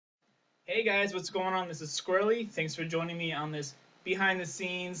Hey guys, what's going on? This is Squirrely. Thanks for joining me on this behind the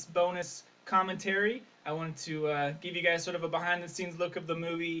scenes bonus commentary. I wanted to give you guys sort of a behind the scenes look of the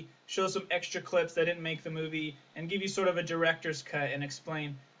movie, show some extra clips that didn't make the movie, and give you sort of a director's cut and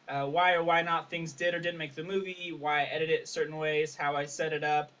explain why or why not things did or didn't make the movie, why I edited it certain ways, how I set it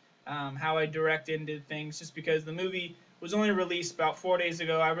up, how I directed and did things, just because the movie was only released about 4 days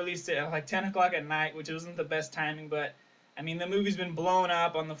ago. I released it at like 10 o'clock at night, which wasn't the best timing, but I mean, the movie's been blown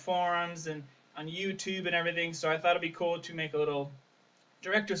up on the forums and on YouTube and everything, so I thought it'd be cool to make a little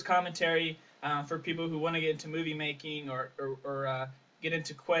director's commentary for people who want to get into movie making or get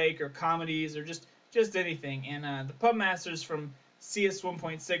into Quake or comedies or just anything. And the Pubmasters from CS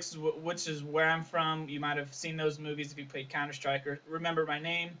 1.6, which is where I'm from. You might have seen those movies if you played Counter-Strike or remember my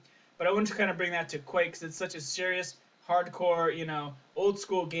name. But I wanted to kind of bring that to Quake because it's such a serious, hardcore, old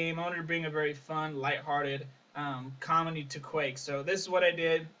school game. I wanted to bring a very fun, lighthearted comedy to Quake. So this is what I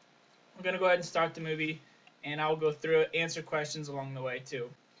did. I'm going to go ahead and start the movie, and I'll go through it, answer questions along the way too.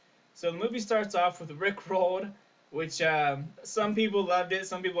 So the movie starts off with Rick Rolled, which some people loved it,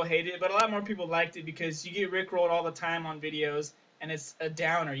 some people hated it, but a lot more people liked it because you get Rick Rolled all the time on videos, and it's a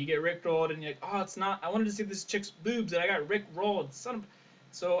downer. You get Rick Rolled, and you're like, oh, it's not. I wanted to see this chick's boobs, and I got Rick Rolled.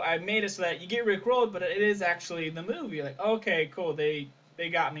 So I made it so that you get Rick Rolled, but it is actually the movie. You're like, okay, cool. They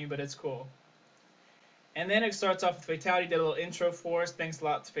got me, but it's cool. And then it starts off with Fatality, did a little intro for us. Thanks a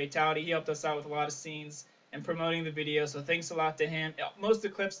lot to Fatality. He helped us out with a lot of scenes and promoting the video, so thanks a lot to him. Most of the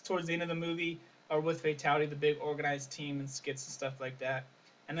clips towards the end of the movie are with Fatality, the big organized team and skits and stuff like that.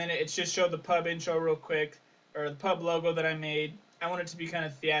 And then it just showed the pub intro real quick, or the pub logo that I made. I want it to be kind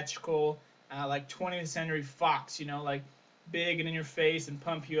of theatrical, like 20th Century Fox, like big and in your face and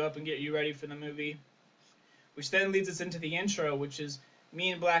pump you up and get you ready for the movie. Which then leads us into the intro, which is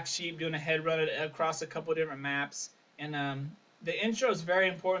me and Black Sheep doing a head run across a couple different maps. And the intro is very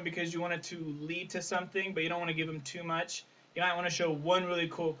important because you want it to lead to something, but you don't want to give them too much. You might want to show one really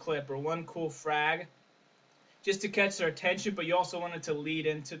cool clip or one cool frag just to catch their attention, but you also want it to lead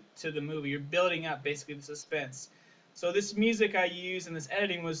into the movie. You're building up basically the suspense. So this music I used and this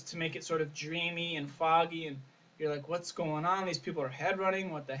editing was to make it sort of dreamy and foggy, and you're like, what's going on? These people are head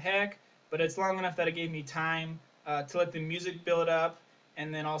running, what the heck? But it's long enough that it gave me time to let the music build up,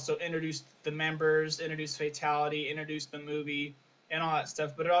 and then also introduce the members, introduce Fatality, introduce the movie, and all that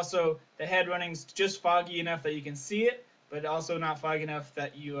stuff. But it also, the head running's just foggy enough that you can see it, but also not foggy enough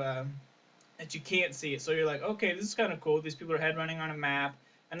that you can't see it. So you're like, okay, this is kind of cool. These people are head running on a map,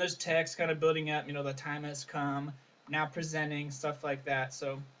 and there's text kind of building up. The time has come, now presenting, stuff like that.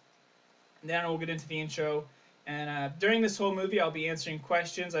 So then we'll get into the intro. And during this whole movie, I'll be answering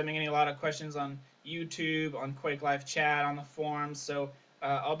questions. I've been getting a lot of questions on YouTube, on Quake Live Chat, on the forums. So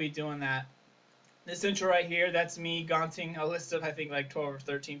I'll be doing that. This intro right here, that's me gaunting a list of, I think, like 12 or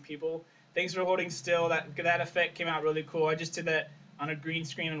 13 people. Thanks for holding still. That effect came out really cool. I just did that on a green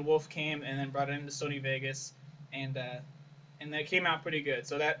screen in Wolfcam and then brought it into Sony Vegas. And that came out pretty good.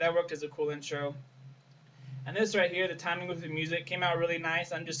 So that worked as a cool intro. And this right here, the timing with the music came out really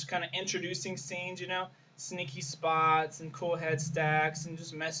nice. I'm just kind of introducing scenes, sneaky spots and cool head stacks and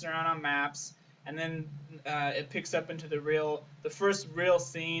just messing around on maps. And then it picks up into the first real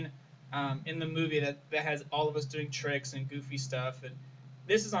scene in the movie that has all of us doing tricks and goofy stuff. And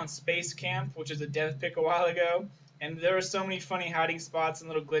this is on Space Camp, which is a dev pick a while ago. And there were so many funny hiding spots and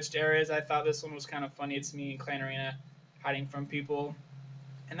little glitched areas. I thought this one was kind of funny. It's me and Clan Arena hiding from people.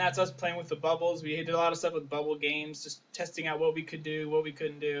 And that's us playing with the bubbles. We did a lot of stuff with bubble games, just testing out what we could do, what we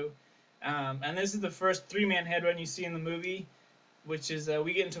couldn't do. And this is the first 3-man head run you see in the movie, which is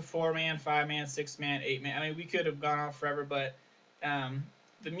we get into 4-man, 5-man, 6-man, 8-man. I mean, we could have gone on forever, but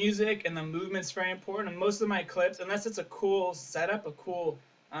the music and the movement's very important. And most of my clips, unless it's a cool setup, a cool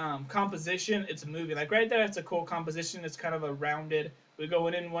composition, it's a movie. Like right there, it's a cool composition. It's kind of a rounded. We're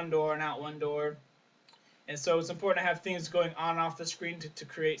going in one door and out one door. And so it's important to have things going on and off the screen to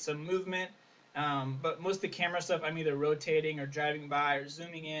create some movement. But most of the camera stuff, I'm either rotating or driving by or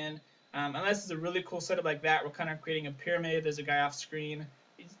zooming in. Unless it's a really cool setup like that, we're kind of creating a pyramid. There's a guy off screen.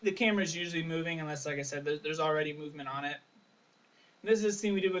 The camera's usually moving unless, like I said, there's already movement on it. And this is a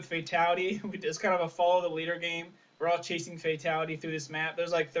scene we did with Fatality. It's kind of a follow the leader game. We're all chasing Fatality through this map.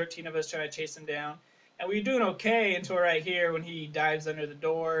 There's like 13 of us trying to chase him down. And we're doing okay until right here when he dives under the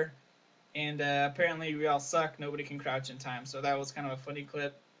door. And apparently we all suck. Nobody can crouch in time. So that was kind of a funny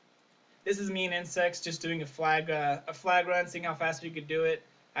clip. This is me and Insects just doing a flag run, seeing how fast we could do it.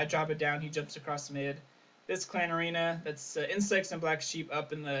 I drop it down. He jumps across mid. This Clan Arena, that's Insects and Black Sheep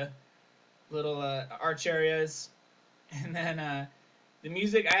up in the little arch areas. And then the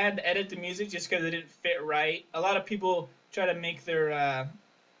music, I had to edit the music just because it didn't fit right. A lot of people try to make their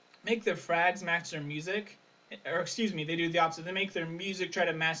make their frags match their music, or excuse me, they do the opposite. They make their music try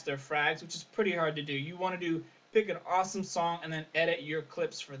to match their frags, which is pretty hard to do. You want to do pick an awesome song and then edit your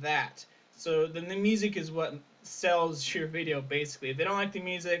clips for that. So then the music is what sells your video basically. If they don't like the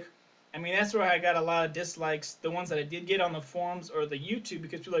music, I mean that's where I got a lot of dislikes. The ones that I did get on the forums or the YouTube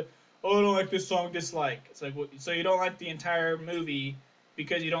because people are like, oh, I don't like this song, dislike. It's like, well, so you don't like the entire movie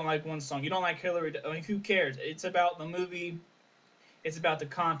because you don't like one song. You don't like Hillary. I mean, who cares? It's about the movie. It's about the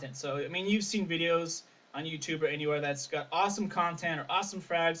content. So I mean, you've seen videos on YouTube or anywhere that's got awesome content or awesome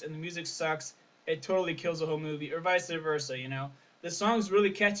frags and the music sucks. It totally kills the whole movie, or vice versa. You know, the song's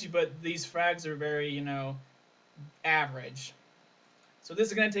really catchy, but these frags are very, you know, average. So this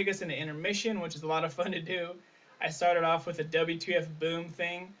is gonna take us into intermission, which is a lot of fun to do. I started off with a WTF boom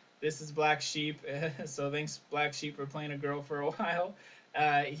thing. This is Black Sheep, so thanks Black Sheep for playing a girl for a while.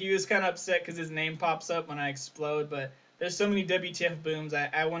 He was kind of upset because his name pops up when I explode, but there's so many WTF booms,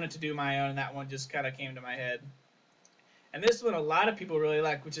 I wanted to do my own, and that one just kind of came to my head. And this one a lot of people really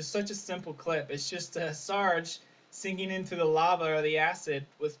like, which is such a simple clip. It's just Sarge sinking into the lava or the acid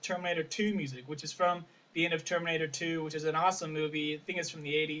with Terminator 2 music, which is from the end of Terminator 2, which is an awesome movie. I think it's from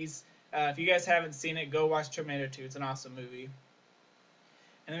the 80s. If you guys haven't seen it, go watch Terminator 2. It's an awesome movie.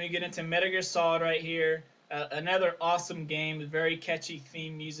 And then we get into Metal Gear Solid right here. Another awesome game with very catchy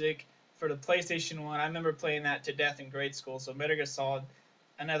theme music for the PlayStation 1. I remember playing that to death in grade school. So Metal Gear Solid,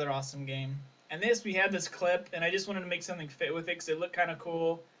 another awesome game. And this, we had this clip, and I just wanted to make something fit with it because it looked kind of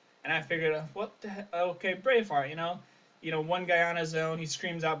cool. And I figured, what the heck? Okay, Braveheart, you know, one guy on his own, he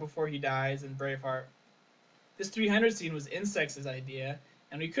screams out before he dies in Braveheart. This 300 scene was Insect's idea,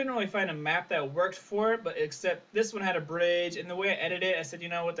 and we couldn't really find a map that worked for it, but except this one had a bridge, and the way I edited it, I said, you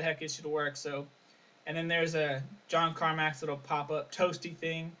know, what the heck, it should work. So, and then there's a John Carmack's little pop-up toasty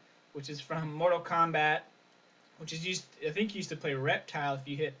thing, which is from Mortal Kombat, which is used, I think you used to play Reptile if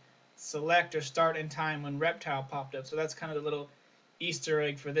you hit select or start in time when Reptile popped up. So that's kind of the little Easter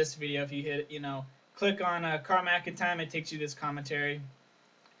egg for this video. If you hit, you know, click on Carmack in time, it takes you this commentary.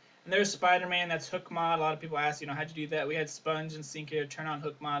 And there's Spider-Man, that's Hook Mod. A lot of people ask, you know, how'd you do that? We had Sponge and Sync here turn on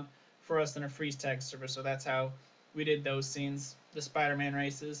Hook Mod for us in a freeze tag server, so that's how we did those scenes, the Spider-Man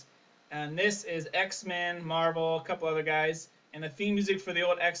races. And this is X-Men, Marvel, a couple other guys. And the theme music for the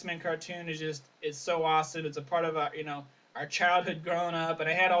old X-Men cartoon is just, it's so awesome. It's a part of our, you know, our childhood growing up. And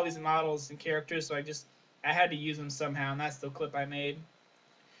I had all these models and characters, so I had to use them somehow, and that's the clip I made.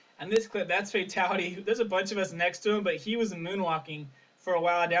 And this clip, that's Fatality. There's a bunch of us next to him, but he was moonwalking for a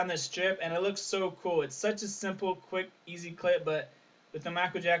while down this strip, and it looks so cool. It's such a simple, quick, easy clip, but with the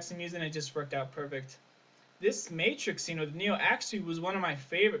Michael Jackson music, it just worked out perfect. This Matrix scene with Neo actually was one of my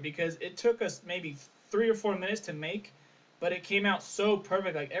favorite because it took us maybe 3 or 4 minutes to make, but it came out so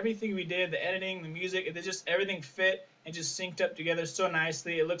perfect. Like everything we did, the editing, the music, it just everything fit and just synced up together so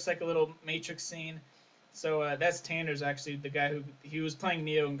nicely. It looks like a little Matrix scene. So that's Tanner's actually the guy he was playing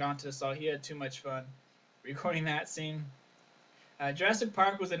Neo in Gauntlet, so he had too much fun recording that scene. Jurassic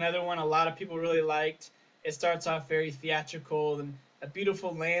Park was another one a lot of people really liked. It starts off very theatrical and a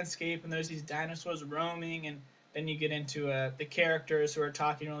beautiful landscape, and there's these dinosaurs roaming, and then you get into the characters who are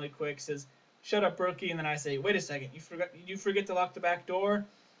talking really quick. It says, "Shut up, rookie," and then I say, "Wait a second, you forget to lock the back door?"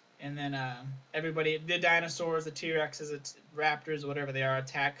 And then everybody, the dinosaurs, the T-Rexes, the raptors, whatever they are,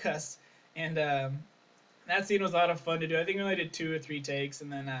 attack us. And that scene was a lot of fun to do. I think we only did 2 or 3 takes,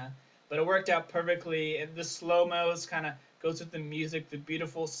 and then but it worked out perfectly. And the slow-mos kind of goes with the music, the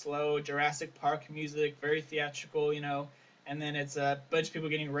beautiful, slow Jurassic Park music, very theatrical, you know. And then it's a bunch of people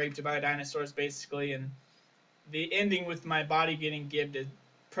getting raped by dinosaurs, basically. And the ending with my body getting gibbed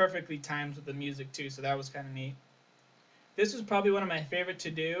perfectly timed with the music, too, so that was kind of neat. This was probably one of my favorite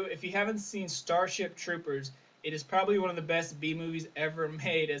to do. If you haven't seen Starship Troopers, it is probably one of the best B-movies ever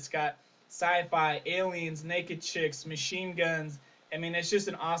made. It's got sci-fi, aliens, naked chicks, machine guns. I mean, it's just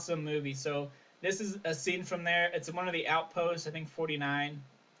an awesome movie. So this is a scene from there. It's one of the outposts, I think 49.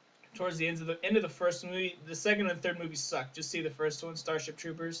 Towards the end of the first movie, the second and third movie suck. Just see the first one, Starship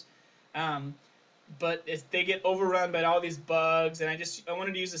Troopers. But they get overrun by all these bugs, and I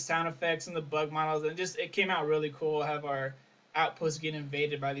wanted to use the sound effects and the bug models, and it came out really cool. Have our outpost get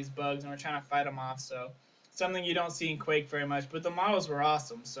invaded by these bugs, and we're trying to fight them off. So something you don't see in Quake very much, but the models were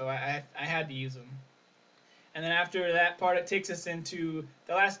awesome, so I had to use them. And then after that part, it takes us into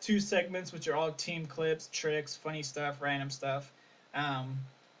the last 2 segments, which are all team clips, tricks, funny stuff, random stuff.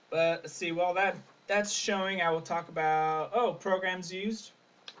 But let's see, while that's showing, I will talk about, programs used.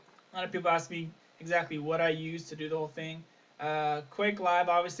 A lot of people ask me exactly what I use to do the whole thing. Quake Live,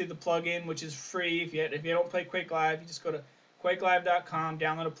 obviously the plugin, which is free. If you don't play Quake Live, you just go to quakelive.com,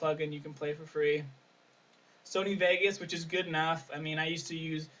 download a plugin, you can play for free. Sony Vegas, which is good enough. I mean, I used to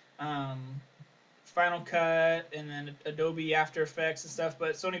use Final Cut, and then Adobe After Effects and stuff,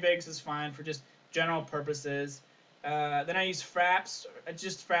 but Sony Vegas is fine for just general purposes. Then I use Fraps. I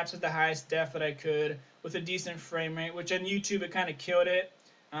just Fraps at the highest def that I could with a decent frame rate, which on YouTube it kind of killed it.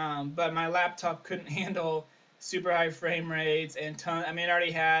 But my laptop couldn't handle super high frame rates and ton. I mean, it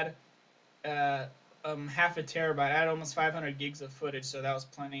already had half a terabyte. I had almost 500 gigs of footage, so that was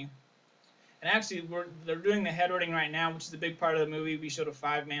plenty. And actually, they're doing the headwording right now, which is a big part of the movie. We showed a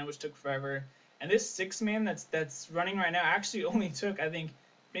 5-man, which took forever. And this 6-man that's running right now actually only took, I think,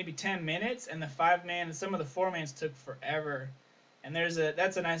 maybe 10 minutes, and the 5-man and some of the 4-mans took forever. And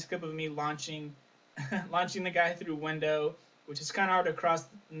that's a nice clip of me launching launching the guy through window, which is kind of hard to cross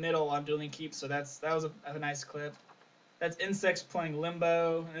the middle on dueling keep. So that was a nice clip. That's Insects playing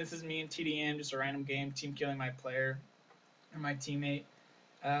Limbo, and this is me in TDM, just a random game, team killing my player or my teammate.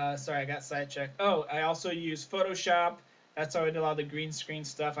 Sorry, I got sidetracked. Oh, I also use Photoshop. That's how I did a lot of the green screen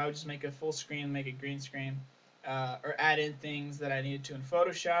stuff. I would just make a full screen and make a green screen, or add in things that I needed to in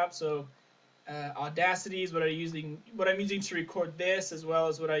Photoshop. So Audacity is what I'm using to record this, as well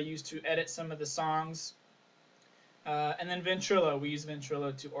as what I use to edit some of the songs. And then Ventrilo. We use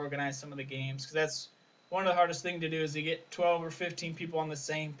Ventrilo to organize some of the games, because that's one of the hardest things to do, is to get 12 or 15 people on the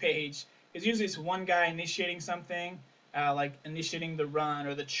same page. Because usually it's one guy initiating something, like initiating the run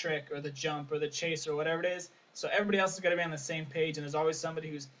or the trick or the jump or the chase or whatever it is. So everybody else has got to be on the same page, and there's always somebody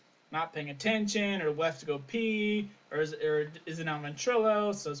who's not paying attention or left to go pee or isn't on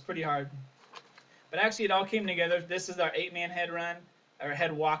Ventrilo, so it's pretty hard. But actually it all came together. This is our 8-man head run, or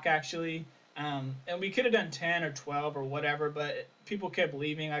head walk actually. And we could have done 10 or 12 or whatever, but people kept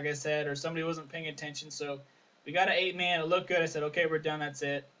leaving, like I said, or somebody wasn't paying attention. So we got an 8-man. It looked good. I said, okay, we're done. That's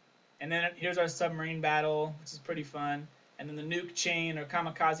it. And then here's our submarine battle, which is pretty fun. And then the nuke chain or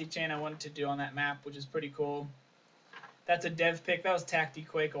kamikaze chain I wanted to do on that map, which is pretty cool. That's a dev pick. That was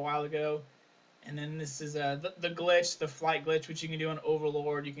Tacti-Quake a while ago. And then this is the glitch, the flight glitch, which you can do on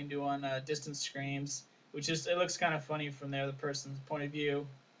Overlord. You can do on Distant Screams, which is, it looks kind of funny from there, the person's point of view.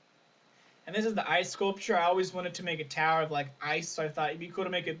 And this is the ice sculpture. I always wanted to make a tower of like ice, so I thought it'd be cool to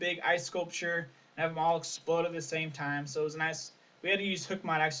make a big ice sculpture and have them all explode at the same time. So it was nice. We had to use hook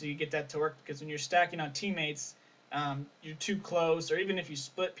mod actually to get that to work, because when you're stacking on teammates, you're too close, or even if you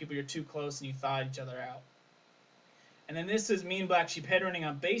split people, you're too close and you thaw each other out. And then this is me and Black Sheep head running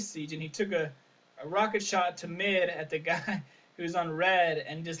on base siege, and he took a rocket shot to mid at the guy who was on red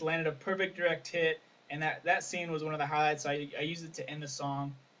and just landed a perfect direct hit. And that scene was one of the highlights. So I used it to end the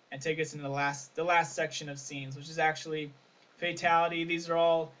song and take us into the last section of scenes, which is actually Fatality. These are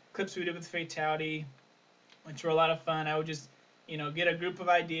all clips we did with Fatality, which were a lot of fun. I would just, get a group of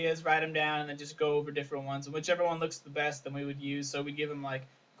ideas, write them down, and then just go over different ones. And whichever one looks the best, then we would use. So we'd give them like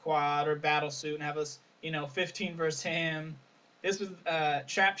quad or battle suit and have us, 15 versus him. This was a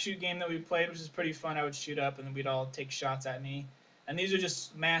trap shoot game that we played, which is pretty fun. I would shoot up, and then we'd all take shots at me. And these are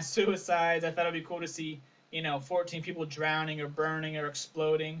just mass suicides. I thought it'd be cool to see, 14 people drowning or burning or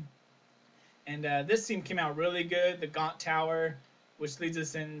exploding. And this scene came out really good, the Gaunt Tower, which leads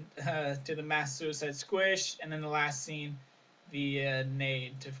us in to the mass suicide squish, and then the last scene, the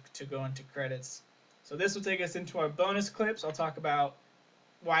nade to go into credits. So this will take us into our bonus clips. I'll talk about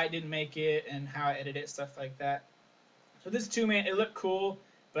why I didn't make it and how I edited it, stuff like that. So this 2-man, it looked cool,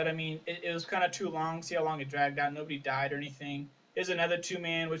 but I mean, it was kind of too long. See how long it dragged out? Nobody died or anything. Here's another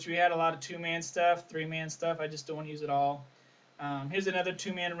 2-man, which we had a lot of 2-man stuff, 3-man stuff. I just don't want to use it all. Here's another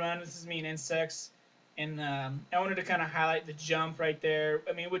 2-man run. This is me and Insects. And I wanted to kind of highlight the jump right there.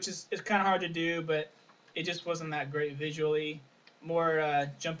 I mean, which is it's kind of hard to do, but it just wasn't that great visually. More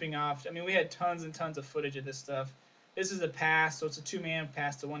jumping off. I mean, we had tons and tons of footage of this stuff. This is a pass, so it's a 2-man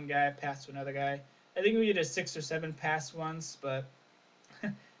pass to one guy, pass to another guy. I think we did a 6 or 7 pass once, but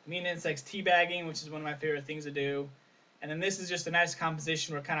me and Insects teabagging, which is one of my favorite things to do. And then this is just a nice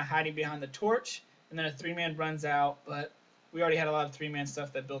composition. We're kind of hiding behind the torch, and then a 3-man runs out, but we already had a lot of 3-man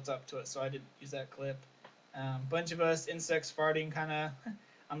stuff that built up to it, so I didn't use that clip. Bunch of us, Insects farting kind of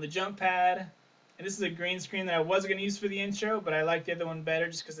on the jump pad. And this is a green screen that I was going to use for the intro, but I liked the other one better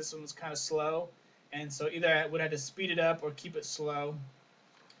just because this one was kind of slow. And so either I would have to speed it up or keep it slow.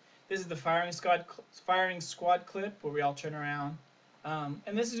 This is the firing squad clip where we all turn around.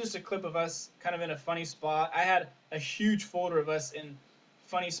 And this is just a clip of us kind of in a funny spot. I had a huge folder of us in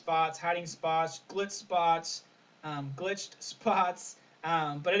funny spots, hiding spots, glitched spots,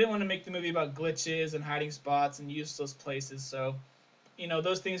 but I didn't want to make the movie about glitches and hiding spots and useless places. So,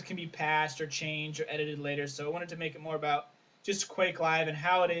 those things can be patched or changed or edited later. So I wanted to make it more about just Quake Live and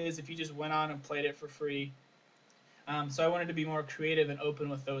how it is if you just went on and played it for free. So I wanted to be more creative and open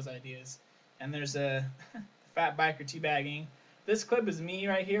with those ideas. And there's a fat biker teabagging. This clip is me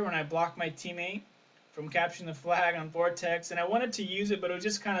right here when I blocked my teammate from capturing the flag on Vortex, and I wanted to use it, but it was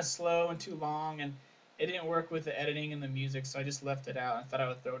just kind of slow and too long, and it didn't work with the editing and the music, so I just left it out. I thought I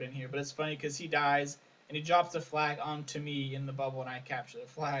would throw it in here, but it's funny because he dies, and he drops the flag onto me in the bubble, and I capture the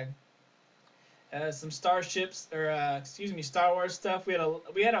flag. Some starships, or excuse me, Star Wars stuff.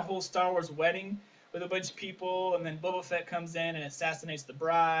 We had a whole Star Wars wedding with a bunch of people, and then Boba Fett comes in and assassinates the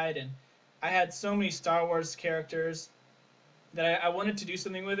bride, and I had so many Star Wars characters that I wanted to do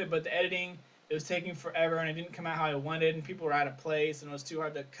something with it, but the editing, it was taking forever, and it didn't come out how I wanted, and people were out of place, and it was too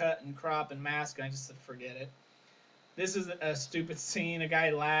hard to cut and crop and mask, and I just said forget it. This is a stupid scene. A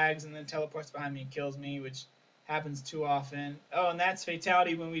guy lags and then teleports behind me and kills me, which happens too often. Oh, and that's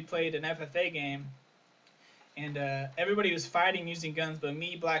Fatality when we played an FFA game, and everybody was fighting using guns, but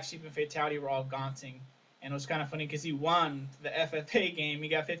me, Black Sheep, and Fatality were all gaunting, and it was kind of funny because he won the FFA game. He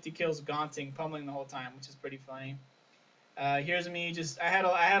got 50 kills gaunting, pummeling the whole time, which is pretty funny. Here's me. I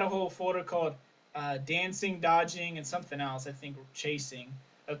had a whole folder called dancing, dodging, and something else. I think chasing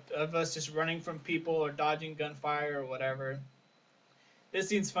of us just running from people or dodging gunfire or whatever. This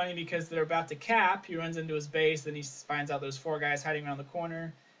scene's funny because they're about to cap. He runs into his base, then he finds out there's 4 guys hiding around the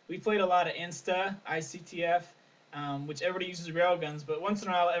corner. We played a lot of Insta, ICTF, which everybody uses railguns, but once in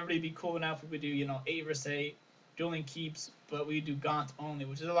a while everybody would be cool enough. We would do 8 versus 8, dueling keeps, but we do Gaunt only,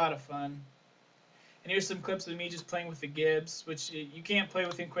 which is a lot of fun. And here's some clips of me just playing with the Gibs, which you can't play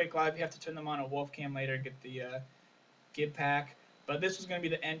with in Quake Live. You have to turn them on a wolf cam later to get the Gib pack. But this was going to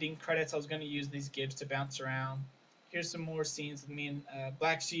be the ending credits. I was going to use these Gibs to bounce around. Here's some more scenes with me and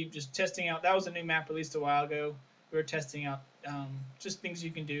Black Sheep just testing out. That was a new map released a while ago. We were testing out just things you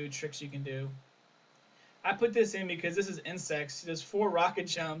can do, tricks you can do. I put this in because this is Insects. He does 4 rocket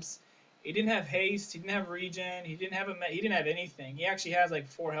jumps. He didn't have haste. He didn't have regen. He didn't have anything. He actually has like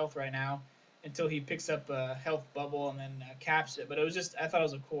 4 health right now until he picks up a health bubble and then caps it. But it was just, I thought it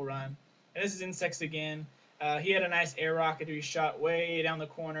was a cool run. And this is Insects again. He had a nice air rocket where he shot way down the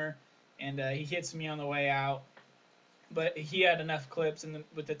corner, and he hits me on the way out. But he had enough clips, and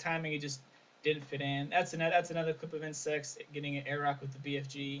with the timing, it just didn't fit in. That's another clip of Insects getting an air rock with the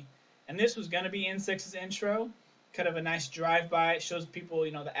BFG. And this was going to be Insects' intro, kind of a nice drive-by. It shows people,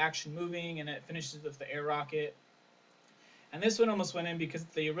 the action moving, and it finishes with the air rocket. And this one almost went in because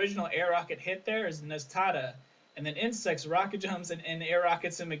the original air rocket hit there is Naztada. And then Insects rocket jumps and air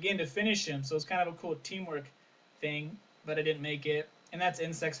rockets him again to finish him. So it's kind of a cool teamwork thing, but I didn't make it. And that's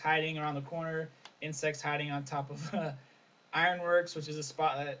Insects hiding around the corner. Insects hiding on top of Ironworks, which is a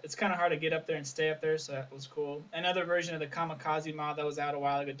spot that it's kind of hard to get up there and stay up there, so that was cool. Another version of the Kamikaze mod that was out a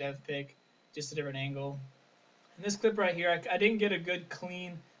while ago, dev pick, just a different angle. In this clip right here, I didn't get a good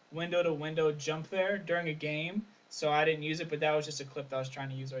clean window-to-window jump there during a game, so I didn't use it, but that was just a clip that I was trying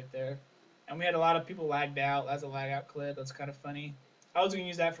to use right there. And we had a lot of people lagged out. That's a lag out clip. That's kind of funny. I was going to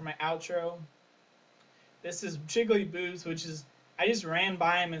use that for my outro. This is Jiggly Boobs, which is, I just ran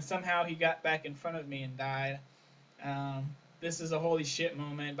by him and somehow he got back in front of me and died. This is a holy shit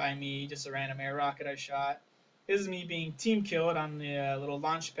moment by me, just a random air rocket I shot. This is me being team killed on the little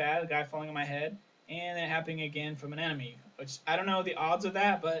launch pad, the guy falling on my head, and then happening again from an enemy, which I don't know the odds of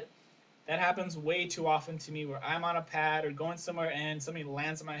that, but that happens way too often to me where I'm on a pad or going somewhere and somebody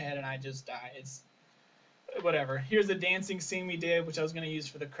lands on my head and I just die. It's whatever. Here's the dancing scene we did, which I was going to use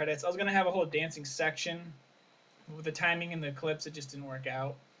for the credits. I was going to have a whole dancing section. With the timing and the clips, it just didn't work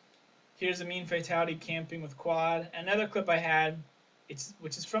out. Here's a mean Fatality camping with Quad. Another clip I had,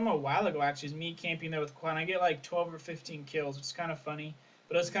 which is from a while ago actually, is me camping there with Quad. And I get like 12 or 15 kills, which is kind of funny.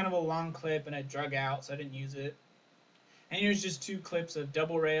 But it was kind of a long clip and it drug out, so I didn't use it. And here's just 2 clips of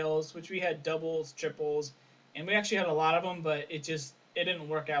double rails, which we had doubles, triples, and we actually had a lot of them, but it didn't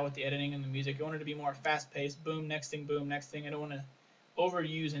work out with the editing and the music. I wanted to be more fast-paced, boom, next thing, boom, next thing. I don't want to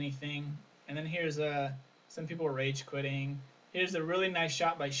overuse anything. And then here's some people rage quitting. Here's a really nice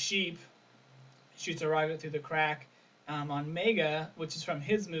shot by Sheep. Shoots a rocket through the crack on Mega, which is from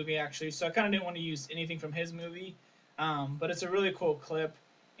his movie actually. So I kind of didn't want to use anything from his movie, but it's a really cool clip,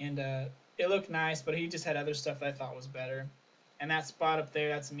 and it looked nice. But he just had other stuff that I thought was better. And that spot up there,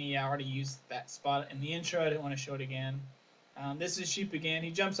 that's me. I already used that spot in the intro. I didn't want to show it again. This is Sheep again.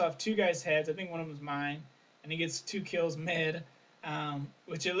 He jumps off 2 guys' heads. I think one of them is mine, and he gets 2 kills mid.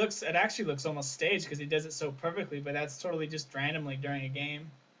 Which it actually looks almost staged because he does it so perfectly, but that's totally just randomly during a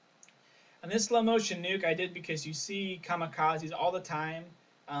game. And this slow motion nuke I did because you see kamikazes all the time,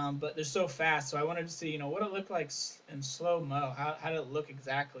 but they're so fast, so I wanted to see, what it looked like in slow-mo. How did it look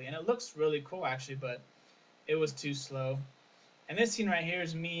exactly? And it looks really cool actually, but it was too slow. And this scene right here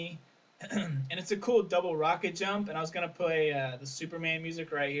is me, and it's a cool double rocket jump, and I was going to play the Superman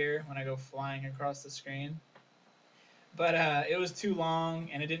music right here when I go flying across the screen. But it was too long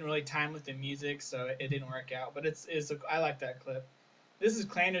and it didn't really time with the music, so it didn't work out. But I like that clip. This is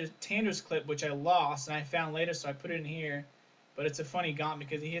Tanner's clip, which I lost and I found later, so I put it in here. But it's a funny gaunt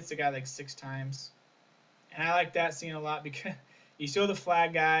because he hits the guy like 6 times, and I like that scene a lot because you show the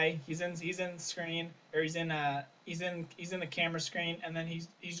flag guy, he's in screen, or he's in the camera screen, and then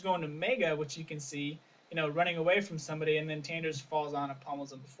he's going to Mega, which you can see, running away from somebody, and then Tanders falls on and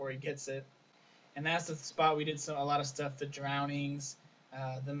pummels him before he gets it. And that's the spot we did a lot of stuff, the drownings,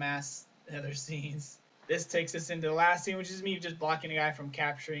 the mass other scenes. This takes us into the last scene, which is me just blocking a guy from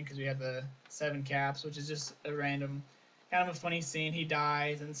capturing because we have the 7 caps, which is just a random, kind of a funny scene. He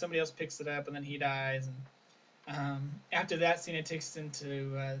dies, and somebody else picks it up, and then he dies. And after that scene, it takes us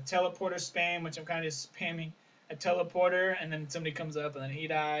into teleporter spam, which I'm kind of just spamming a teleporter, and then somebody comes up, and then he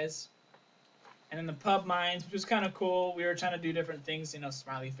dies. And then the pub mines, which was kind of cool. We were trying to do different things,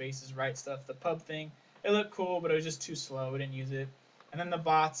 smiley faces, write stuff. The pub thing, it looked cool, but it was just too slow. We didn't use it. And then the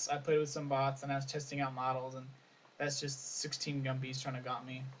bots, I played with some bots, and I was testing out models, and that's just 16 Gumbies trying to got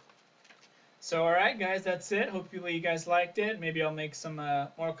me. So, alright, guys, that's it. Hopefully you guys liked it. Maybe I'll make some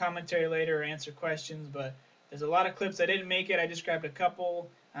more commentary later or answer questions, but there's a lot of clips. I didn't make it. I just grabbed a couple.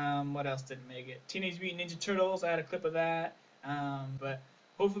 What else didn't make it? Teenage Mutant Ninja Turtles, I had a clip of that. But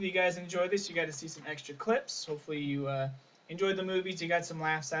hopefully you guys enjoyed this. You got to see some extra clips. Hopefully you enjoyed the movies. You got some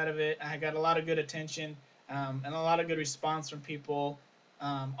laughs out of it. I got a lot of good attention and a lot of good response from people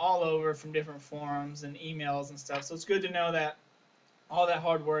all over, from different forums and emails and stuff. So it's good to know that all that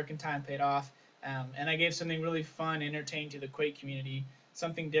hard work and time paid off. And I gave something really fun, entertaining to the Quake community,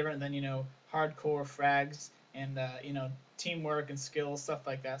 something different than, hardcore frags and, teamwork and skills, stuff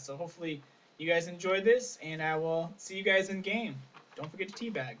like that. So hopefully you guys enjoyed this, and I will see you guys in game. Don't forget to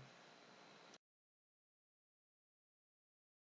teabag.